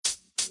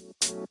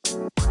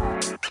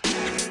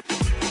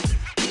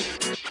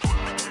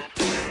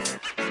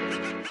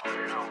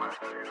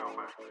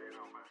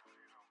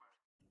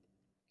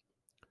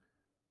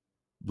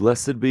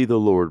Blessed be the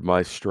Lord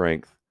my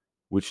strength,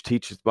 which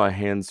teacheth my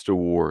hands to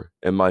war,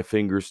 and my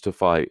fingers to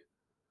fight.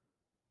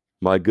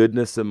 My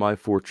goodness and my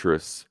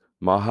fortress,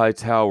 my high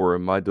tower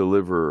and my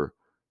deliverer,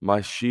 my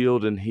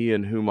shield and he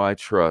in whom I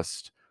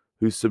trust,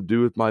 who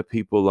subdueth my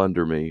people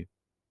under me.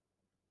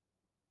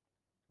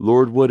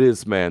 Lord, what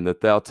is man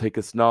that thou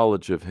takest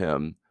knowledge of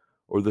him,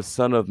 or the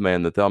Son of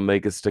man that thou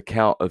makest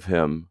account of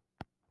him?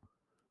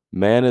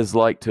 Man is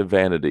like to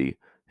vanity,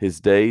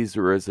 his days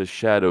are as a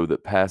shadow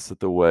that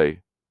passeth away.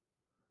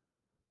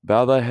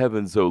 Bow thy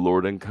heavens, O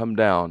Lord, and come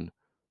down.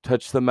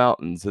 Touch the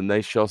mountains, and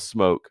they shall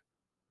smoke.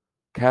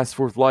 Cast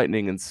forth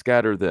lightning, and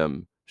scatter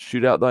them.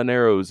 Shoot out thine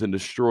arrows, and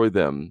destroy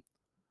them.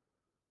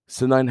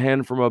 Send thine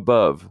hand from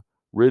above.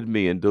 Rid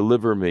me, and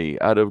deliver me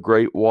out of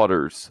great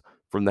waters,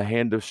 from the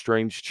hand of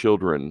strange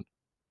children,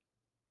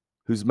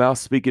 whose mouth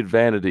speaketh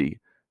vanity,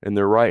 and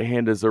their right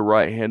hand is a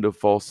right hand of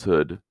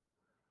falsehood.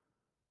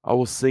 I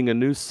will sing a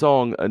new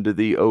song unto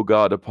thee, O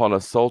God, upon a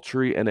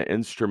psaltery and an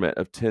instrument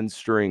of 10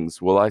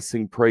 strings will I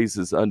sing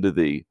praises unto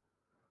thee.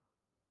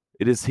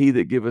 It is he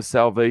that giveth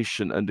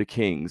salvation unto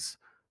kings,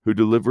 who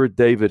delivereth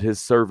David his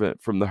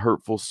servant from the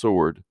hurtful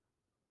sword.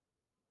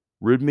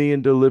 Rid me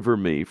and deliver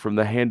me from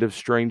the hand of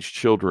strange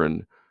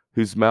children,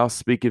 whose mouth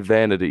speaketh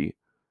vanity,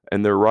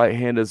 and their right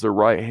hand is a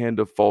right hand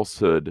of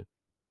falsehood.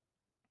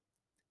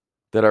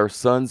 That our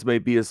sons may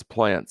be as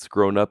plants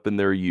grown up in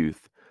their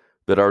youth,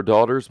 that our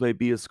daughters may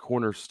be as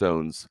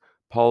cornerstones,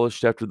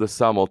 polished after the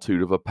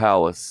similitude of a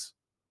palace.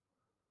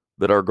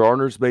 That our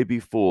garners may be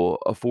full,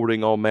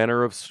 affording all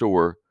manner of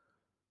store,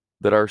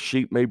 that our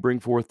sheep may bring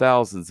forth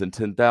thousands and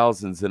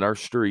 10,000s in our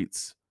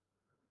streets,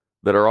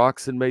 that our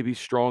oxen may be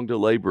strong to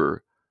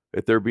labor,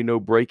 that there be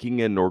no breaking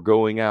in nor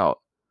going out,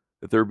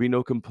 that there be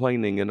no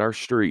complaining in our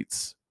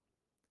streets.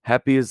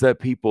 Happy is that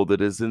people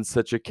that is in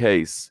such a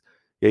case,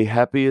 yea,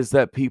 happy is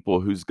that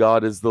people whose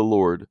God is the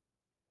Lord.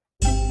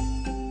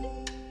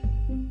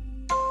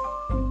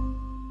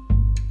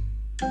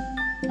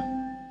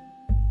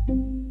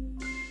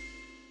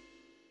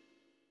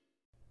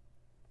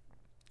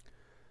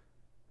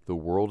 The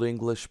World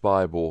English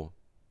Bible,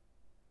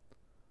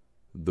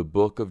 the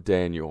Book of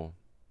Daniel,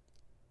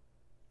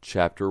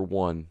 Chapter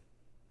 1.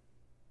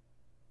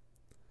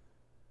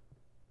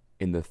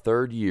 In the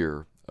 3rd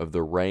year of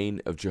the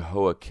reign of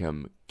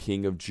Jehoiakim,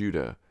 king of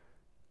Judah,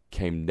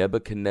 came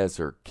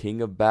Nebuchadnezzar,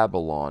 king of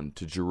Babylon,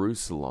 to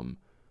Jerusalem,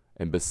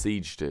 and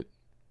besieged it.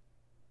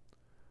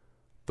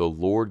 The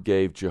Lord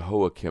gave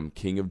Jehoiakim,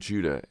 king of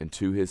Judah,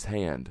 into his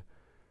hand,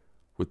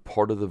 with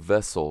part of the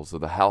vessels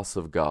of the house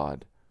of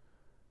God,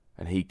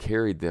 and he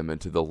carried them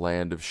into the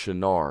land of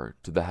Shinar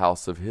to the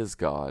house of his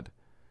God,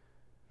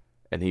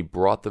 and he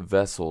brought the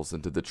vessels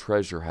into the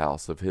treasure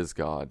house of his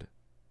God.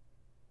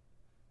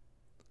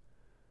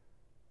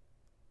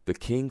 The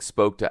king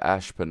spoke to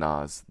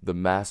Ashpenaz, the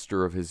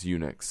master of his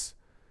eunuchs,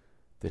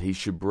 that he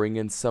should bring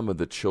in some of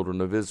the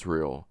children of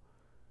Israel,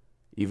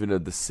 even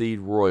of the seed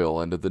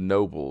royal and of the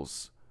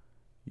nobles,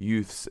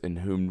 youths in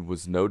whom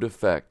was no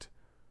defect,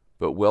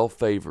 but well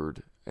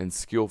favored and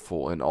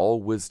skillful in all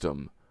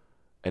wisdom,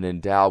 and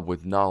endowed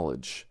with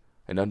knowledge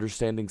and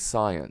understanding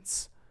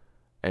science,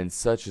 and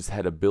such as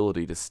had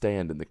ability to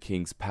stand in the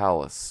king's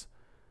palace,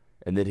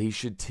 and that he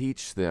should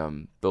teach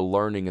them the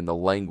learning and the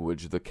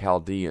language of the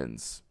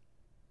Chaldeans.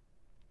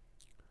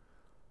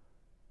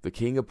 The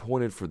king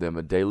appointed for them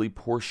a daily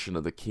portion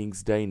of the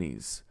king's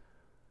dainties,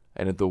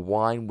 and of the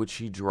wine which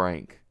he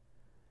drank,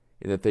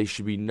 and that they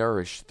should be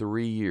nourished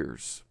 3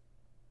 years,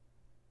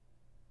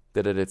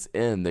 that at its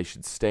end they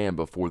should stand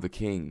before the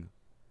king.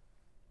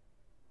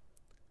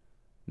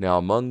 Now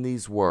among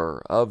these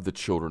were, of the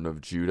children of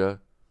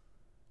Judah,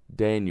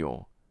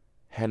 Daniel,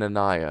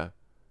 Hananiah,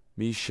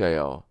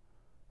 Mishael,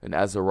 and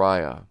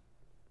Azariah.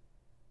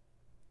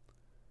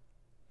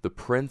 The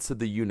prince of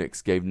the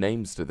eunuchs gave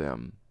names to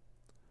them.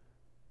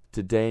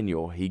 To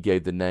Daniel he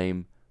gave the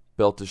name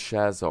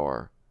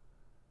Belteshazzar,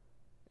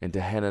 and to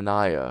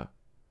Hananiah,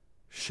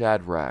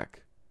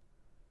 Shadrach,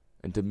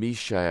 and to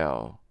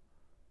Mishael,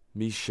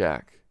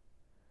 Meshach,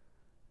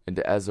 and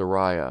to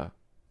Azariah,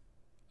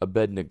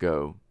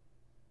 Abednego.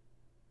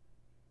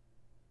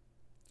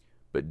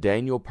 But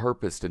Daniel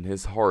purposed in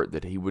his heart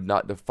that he would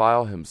not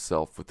defile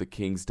himself with the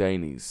king's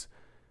dainties,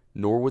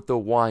 nor with the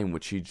wine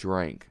which he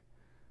drank.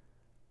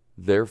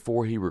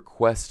 Therefore he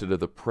requested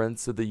of the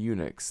prince of the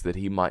eunuchs that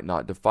he might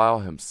not defile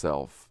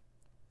himself.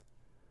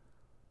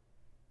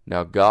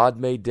 Now God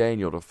made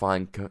Daniel to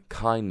find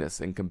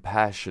kindness and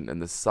compassion in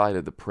the sight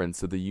of the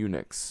prince of the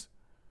eunuchs.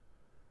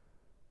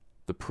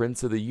 The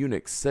prince of the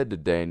eunuchs said to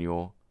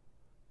Daniel,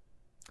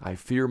 I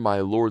fear my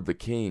lord the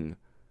king,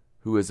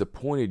 who has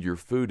appointed your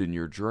food and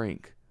your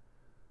drink.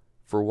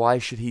 For why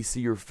should he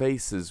see your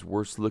faces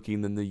worse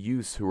looking than the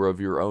youths who are of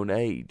your own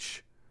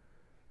age?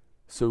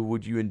 So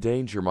would you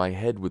endanger my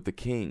head with the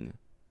king?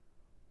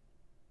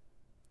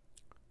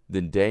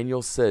 Then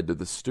Daniel said to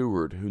the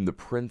steward whom the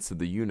prince of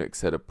the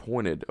eunuchs had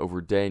appointed over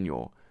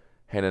Daniel,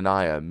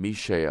 Hananiah,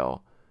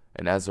 Mishael,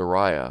 and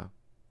Azariah,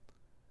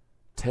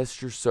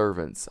 test your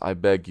servants, I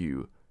beg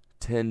you,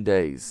 10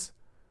 days,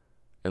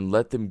 and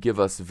let them give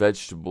us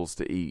vegetables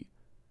to eat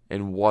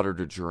and water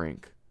to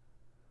drink.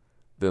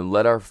 Then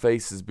let our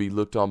faces be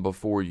looked on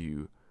before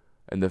you,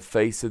 and the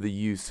face of the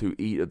youths who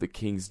eat of the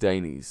king's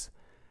dainties,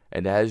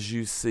 and as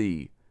you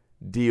see,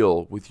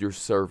 deal with your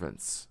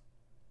servants.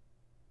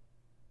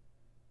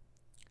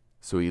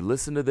 So he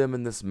listened to them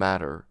in this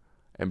matter,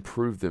 and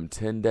proved them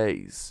 10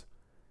 days.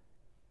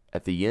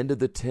 At the end of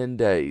the 10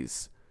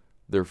 days,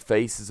 their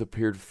faces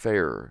appeared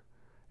fairer,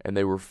 and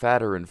they were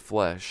fatter in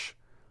flesh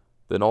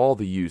than all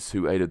the youths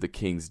who ate of the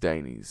king's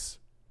dainties.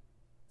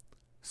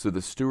 So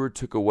the steward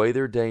took away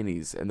their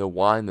dainties and the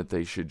wine that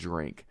they should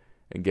drink,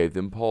 and gave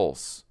them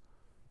pulse.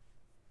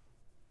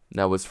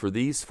 Now as for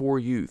these 4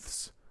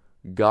 youths,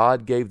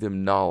 God gave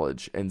them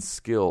knowledge and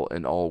skill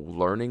in all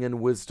learning and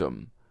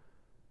wisdom,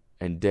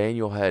 and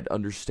Daniel had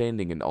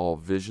understanding in all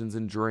visions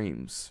and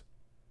dreams.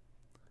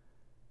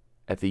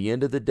 At the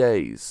end of the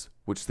days,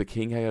 which the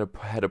king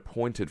had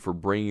appointed for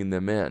bringing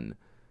them in,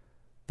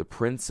 the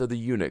prince of the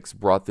eunuchs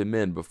brought them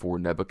in before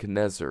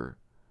Nebuchadnezzar.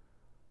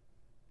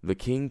 The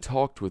king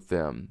talked with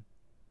them,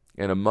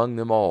 and among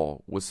them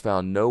all was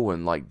found no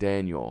one like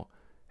Daniel,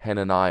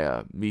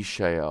 Hananiah,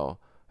 Mishael,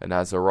 and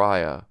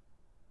Azariah.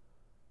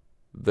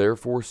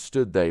 Therefore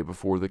stood they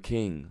before the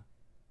king.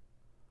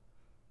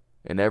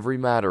 In every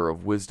matter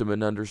of wisdom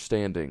and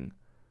understanding,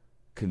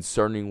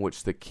 concerning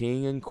which the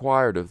king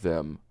inquired of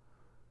them,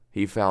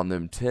 he found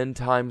them 10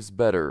 times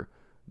better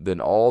than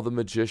all the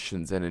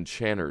magicians and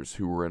enchanters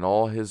who were in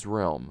all his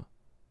realm.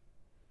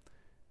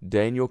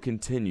 Daniel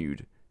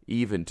continued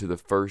even to the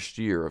 1st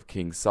year of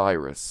King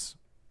Cyrus.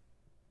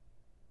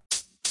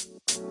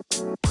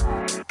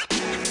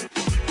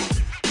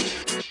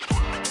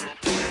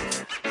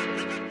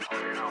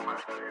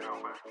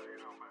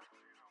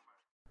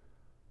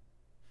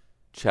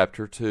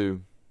 Chapter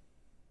 2.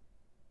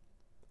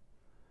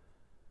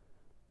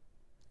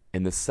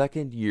 In the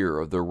 2nd year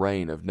of the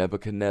reign of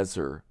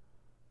Nebuchadnezzar,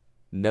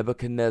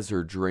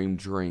 Nebuchadnezzar dreamed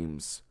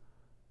dreams,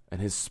 and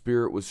his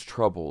spirit was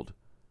troubled,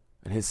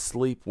 and his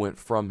sleep went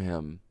from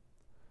him.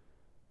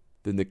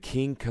 Then the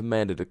king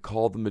commanded to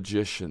call the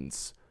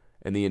magicians,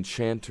 and the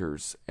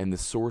enchanters, and the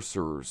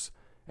sorcerers,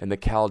 and the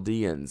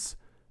Chaldeans,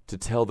 to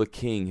tell the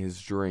king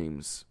his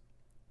dreams.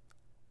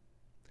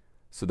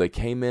 So they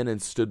came in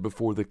and stood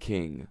before the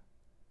king.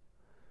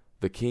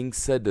 The king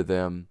said to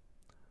them,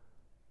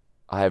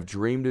 I have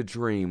dreamed a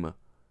dream,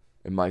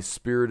 and my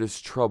spirit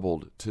is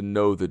troubled to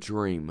know the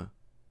dream.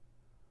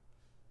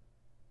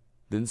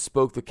 Then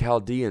spoke the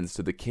Chaldeans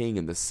to the king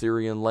in the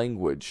Syrian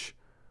language,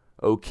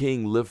 O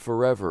king, live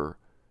forever.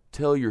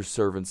 Tell your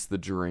servants the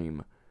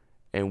dream,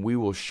 and we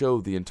will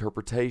show the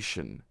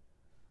interpretation.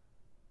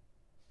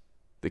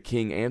 The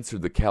king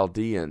answered the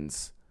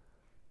Chaldeans,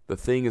 The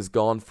thing is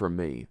gone from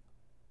me.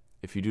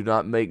 If you do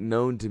not make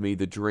known to me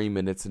the dream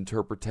and its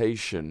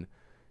interpretation,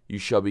 you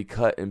shall be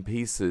cut in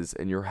pieces,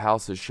 and your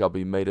houses shall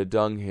be made a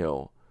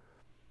dunghill.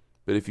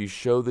 But if you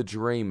show the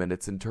dream and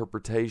its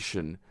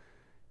interpretation,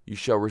 you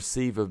shall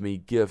receive of me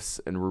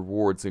gifts and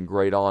rewards and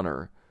great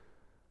honor.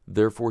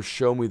 Therefore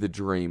show me the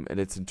dream and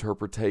its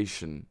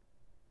interpretation.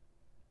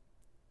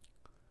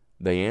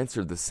 They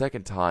answered the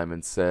 2nd time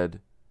and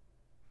said,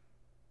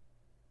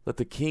 Let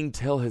the king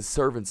tell his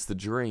servants the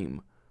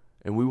dream,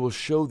 and we will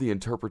show the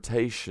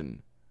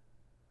interpretation.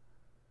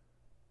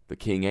 The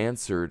king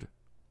answered,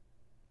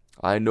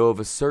 I know of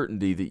a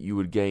certainty that you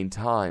would gain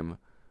time,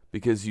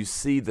 because you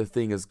see the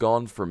thing is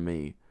gone from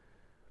me.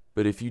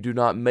 But if you do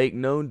not make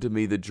known to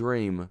me the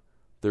dream,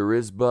 there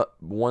is but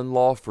one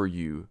law for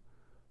you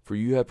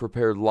have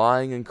prepared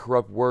lying and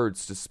corrupt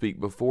words to speak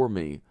before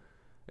me,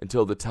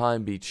 until the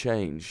time be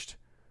changed.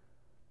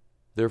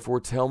 Therefore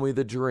tell me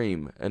the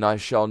dream, and I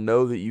shall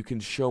know that you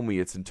can show me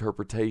its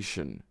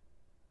interpretation.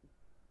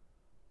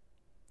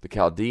 The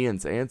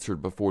Chaldeans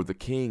answered before the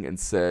king and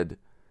said,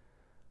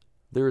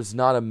 There is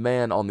not a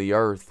man on the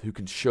earth who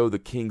can show the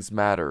king's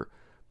matter,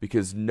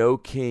 because no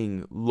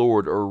king,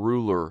 lord, or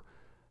ruler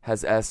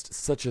has asked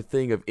such a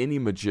thing of any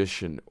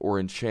magician or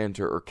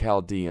enchanter or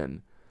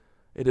Chaldean.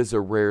 It is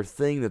a rare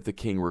thing that the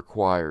king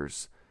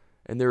requires,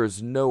 and there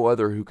is no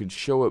other who can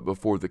show it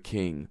before the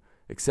king,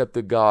 except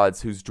the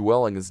gods whose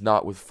dwelling is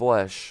not with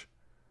flesh.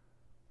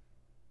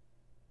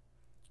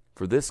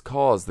 For this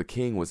cause the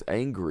king was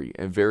angry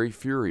and very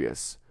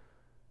furious,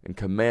 and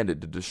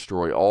commanded to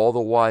destroy all the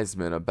wise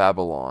men of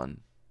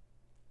Babylon.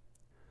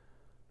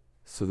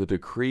 So the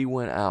decree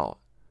went out,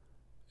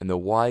 and the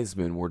wise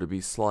men were to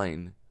be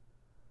slain,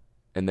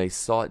 and they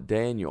sought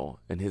Daniel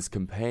and his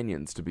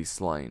companions to be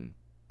slain.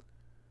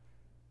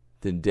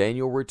 Then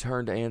Daniel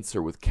returned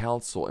answer with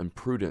counsel and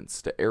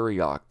prudence to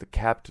Arioch, the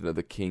captain of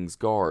the king's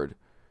guard,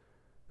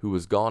 who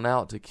was gone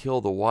out to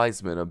kill the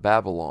wise men of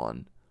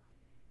Babylon.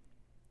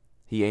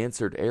 He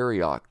answered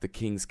Arioch, the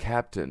king's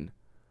captain,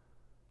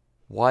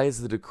 Why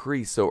is the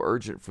decree so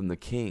urgent from the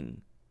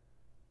king?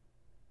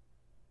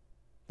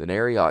 Then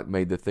Arioch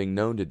made the thing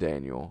known to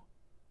Daniel.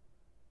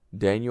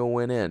 Daniel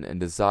went in and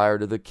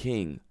desired of the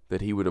king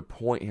that he would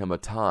appoint him a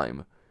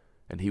time,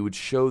 and he would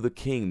show the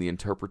king the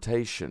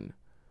interpretation.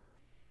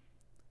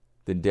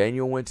 Then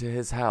Daniel went to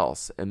his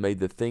house and made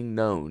the thing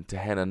known to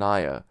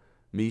Hananiah,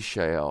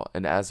 Mishael,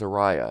 and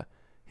Azariah,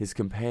 his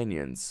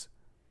companions,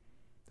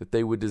 that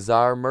they would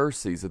desire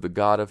mercies of the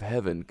God of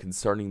heaven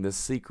concerning this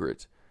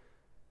secret,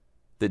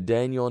 that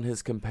Daniel and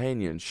his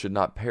companions should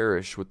not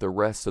perish with the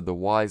rest of the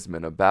wise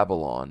men of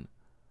Babylon.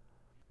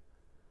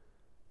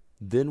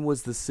 Then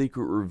was the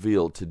secret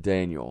revealed to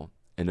Daniel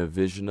in a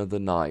vision of the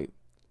night.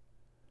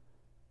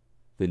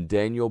 Then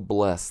Daniel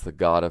blessed the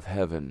God of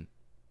heaven.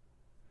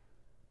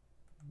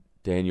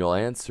 Daniel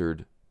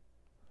answered,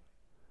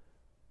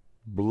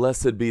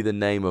 Blessed be the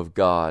name of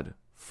God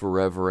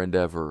forever and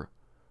ever,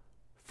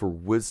 for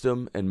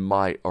wisdom and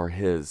might are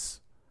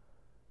his.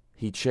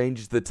 He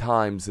changes the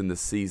times and the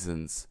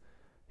seasons.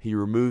 He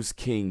removes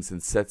kings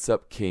and sets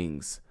up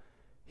kings.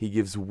 He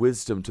gives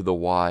wisdom to the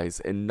wise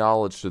and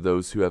knowledge to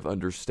those who have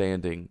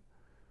understanding.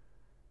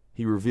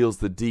 He reveals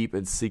the deep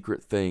and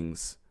secret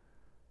things.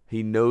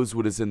 He knows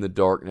what is in the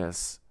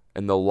darkness,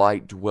 and the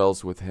light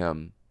dwells with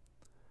him.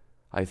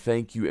 I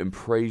thank you and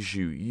praise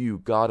you, you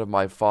God of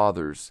my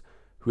fathers,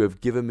 who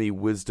have given me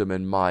wisdom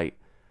and might,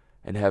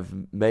 and have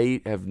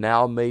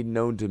now made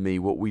known to me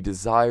what we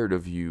desired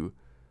of you,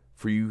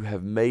 for you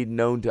have made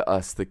known to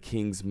us the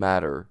king's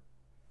matter.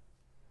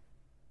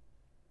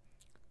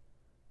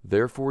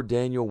 Therefore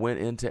Daniel went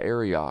into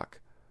Arioch,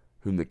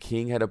 whom the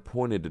king had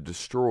appointed to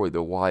destroy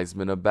the wise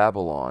men of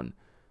Babylon.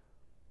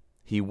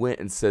 He went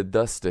and said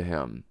thus to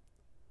him,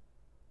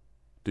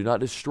 Do not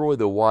destroy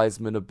the wise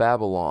men of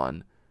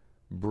Babylon.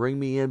 Bring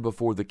me in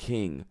before the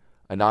king,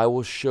 and I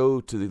will show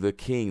to the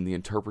king the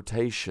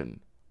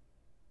interpretation.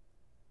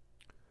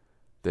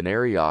 Then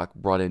Arioch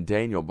brought in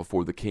Daniel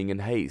before the king in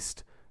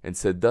haste, and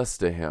said thus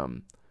to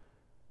him,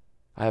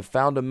 I have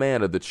found a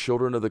man of the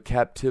children of the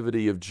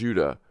captivity of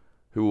Judah,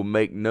 who will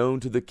make known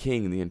to the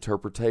king the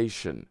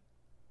interpretation.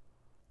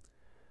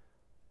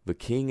 The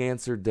king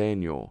answered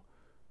Daniel,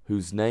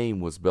 whose name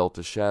was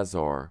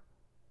Belteshazzar,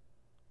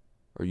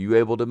 Are you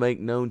able to make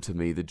known to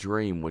me the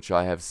dream which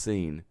I have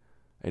seen,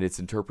 and its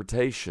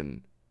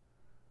interpretation?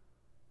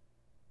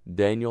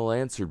 Daniel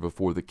answered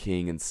before the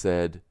king and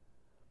said,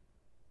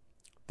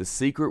 The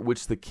secret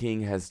which the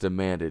king has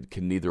demanded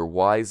can neither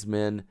wise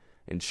men,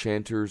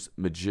 enchanters,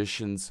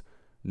 magicians,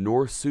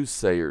 nor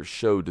soothsayers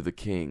show to the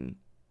king.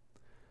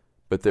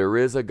 But there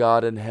is a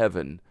God in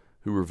heaven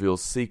who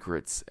reveals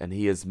secrets, and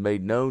he has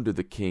made known to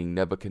the king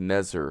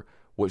Nebuchadnezzar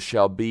what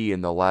shall be in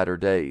the latter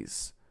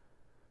days.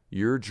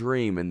 Your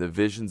dream and the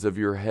visions of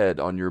your head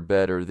on your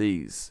bed are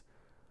these.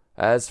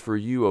 As for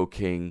you, O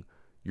king,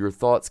 your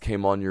thoughts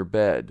came on your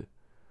bed,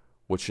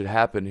 what should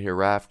happen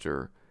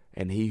hereafter,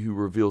 and he who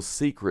reveals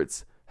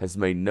secrets has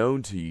made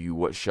known to you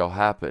what shall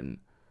happen.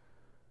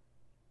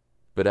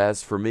 But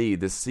as for me,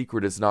 this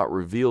secret is not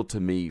revealed to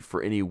me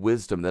for any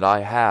wisdom that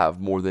I have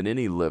more than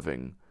any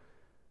living,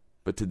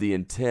 but to the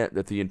intent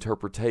that the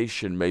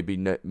interpretation may be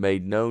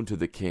made known to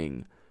the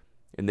king,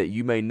 and that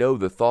you may know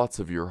the thoughts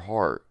of your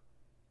heart.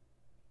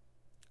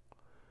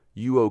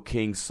 You, O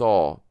king,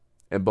 saw,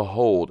 and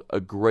behold,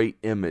 a great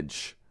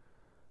image.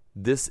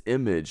 This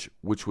image,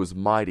 which was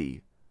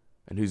mighty,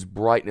 and whose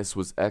brightness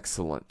was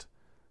excellent,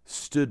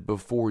 stood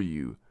before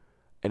you,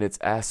 and its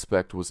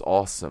aspect was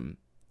awesome.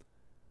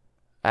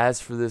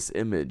 As for this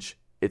image,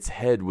 its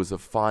head was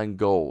of fine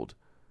gold,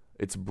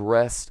 its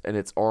breast and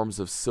its arms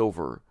of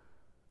silver,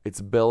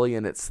 its belly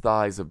and its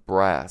thighs of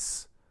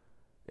brass,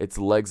 its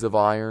legs of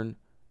iron,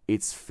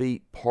 its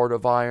feet part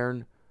of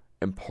iron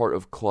and part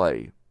of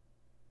clay.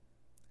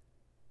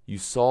 You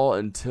saw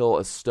until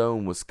a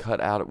stone was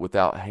cut out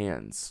without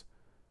hands,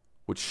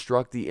 which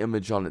struck the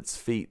image on its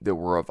feet that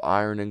were of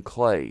iron and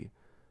clay,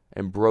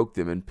 and broke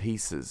them in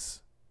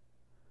pieces.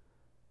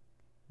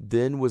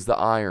 Then was the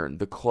iron,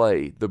 the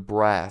clay, the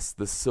brass,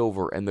 the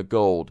silver, and the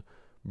gold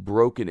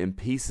broken in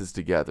pieces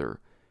together,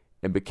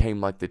 and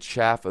became like the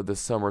chaff of the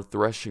summer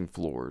threshing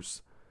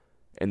floors,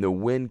 and the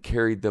wind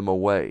carried them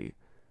away,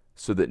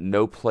 so that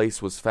no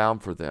place was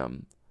found for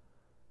them.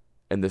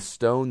 And the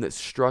stone that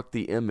struck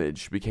the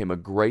image became a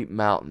great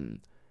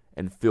mountain,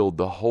 and filled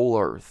the whole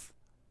earth.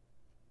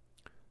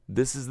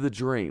 This is the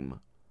dream,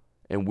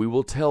 and we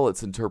will tell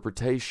its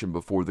interpretation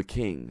before the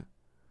king.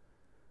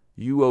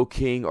 You, O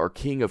king, are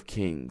king of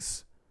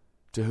kings,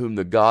 to whom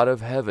the God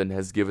of heaven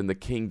has given the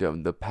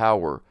kingdom, the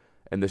power,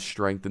 and the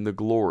strength, and the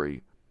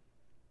glory.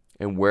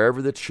 And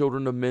wherever the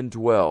children of men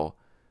dwell,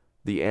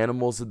 the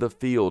animals of the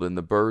field and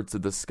the birds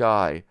of the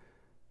sky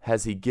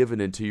has he given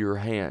into your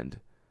hand,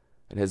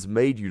 and has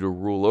made you to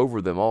rule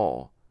over them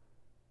all.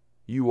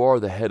 You are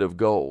the head of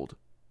gold.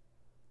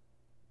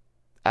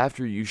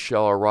 After you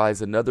shall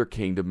arise another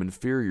kingdom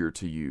inferior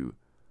to you,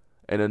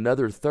 and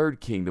another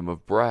third kingdom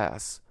of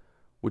brass,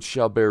 which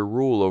shall bear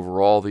rule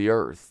over all the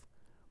earth.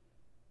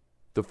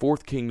 The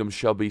fourth kingdom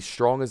shall be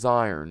strong as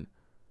iron,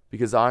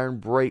 because iron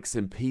breaks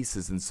in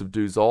pieces and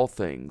subdues all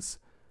things,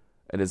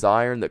 and as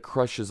iron that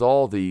crushes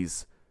all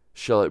these,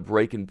 shall it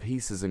break in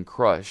pieces and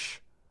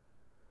crush.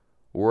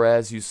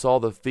 Whereas you saw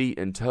the feet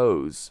and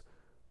toes,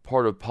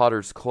 part of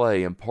potter's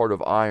clay and part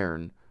of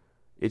iron,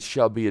 it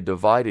shall be a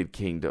divided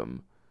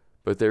kingdom,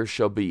 but there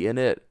shall be in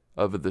it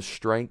of the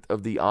strength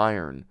of the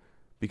iron,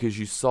 because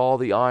you saw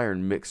the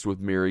iron mixed with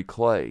miry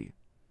clay.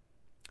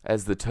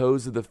 As the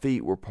toes of the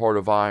feet were part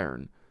of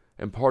iron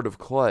and part of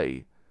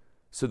clay,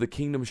 so the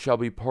kingdom shall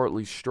be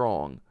partly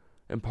strong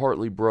and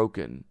partly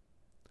broken.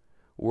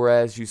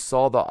 Whereas you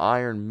saw the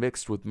iron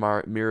mixed with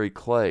miry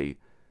clay,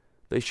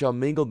 they shall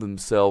mingle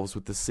themselves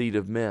with the seed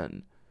of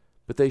men,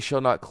 but they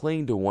shall not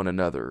cling to one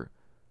another,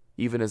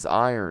 even as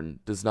iron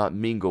does not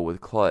mingle with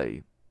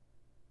clay.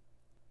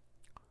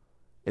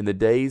 In the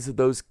days of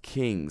those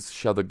kings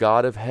shall the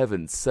God of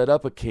heaven set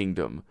up a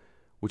kingdom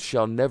which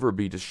shall never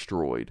be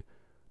destroyed,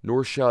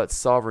 nor shall its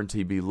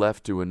sovereignty be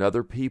left to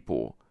another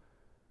people.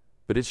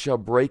 But it shall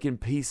break in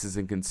pieces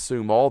and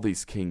consume all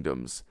these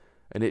kingdoms,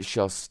 and it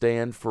shall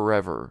stand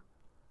forever.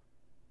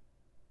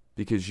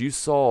 Because you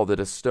saw that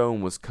a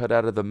stone was cut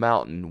out of the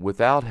mountain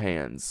without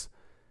hands,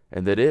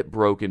 and that it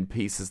broke in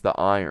pieces the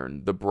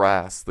iron, the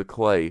brass, the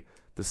clay,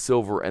 the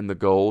silver, and the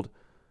gold,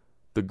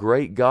 the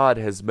great God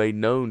has made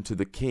known to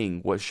the king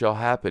what shall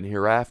happen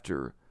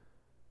hereafter.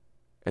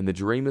 And the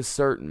dream is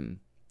certain,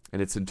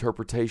 and its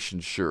interpretation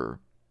sure.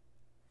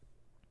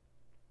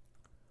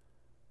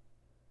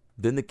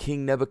 Then the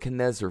king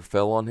Nebuchadnezzar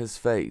fell on his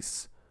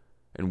face,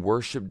 and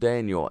worshipped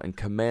Daniel, and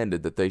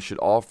commanded that they should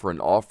offer an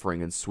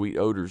offering and sweet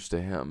odors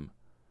to him.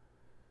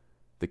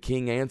 The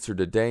king answered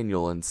to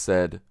Daniel and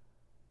said,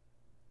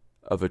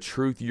 Of a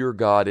truth your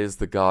God is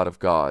the God of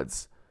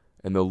gods,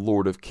 and the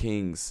Lord of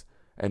kings,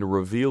 and a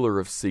revealer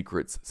of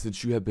secrets,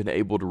 since you have been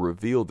able to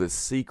reveal this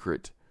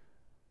secret.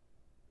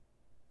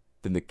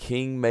 Then the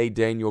king made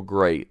Daniel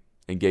great,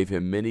 and gave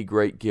him many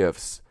great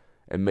gifts,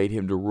 and made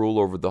him to rule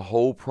over the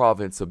whole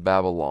province of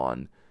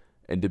Babylon,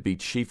 and to be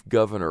chief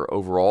governor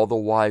over all the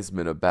wise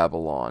men of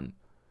Babylon.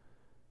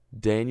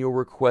 Daniel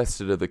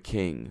requested of the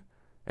king,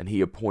 and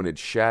he appointed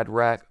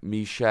Shadrach,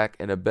 Meshach,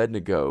 and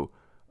Abednego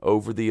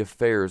over the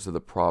affairs of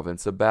the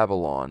province of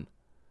Babylon.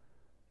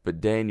 But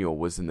Daniel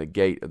was in the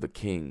gate of the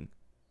king.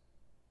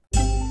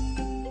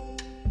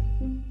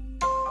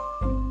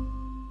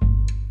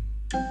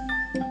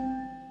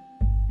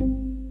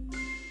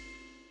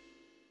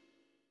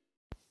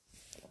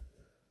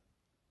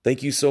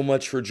 Thank you so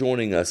much for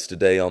joining us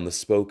today on the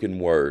Spoken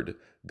Word.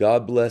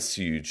 God bless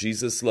you.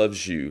 Jesus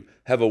loves you.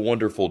 Have a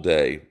wonderful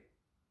day.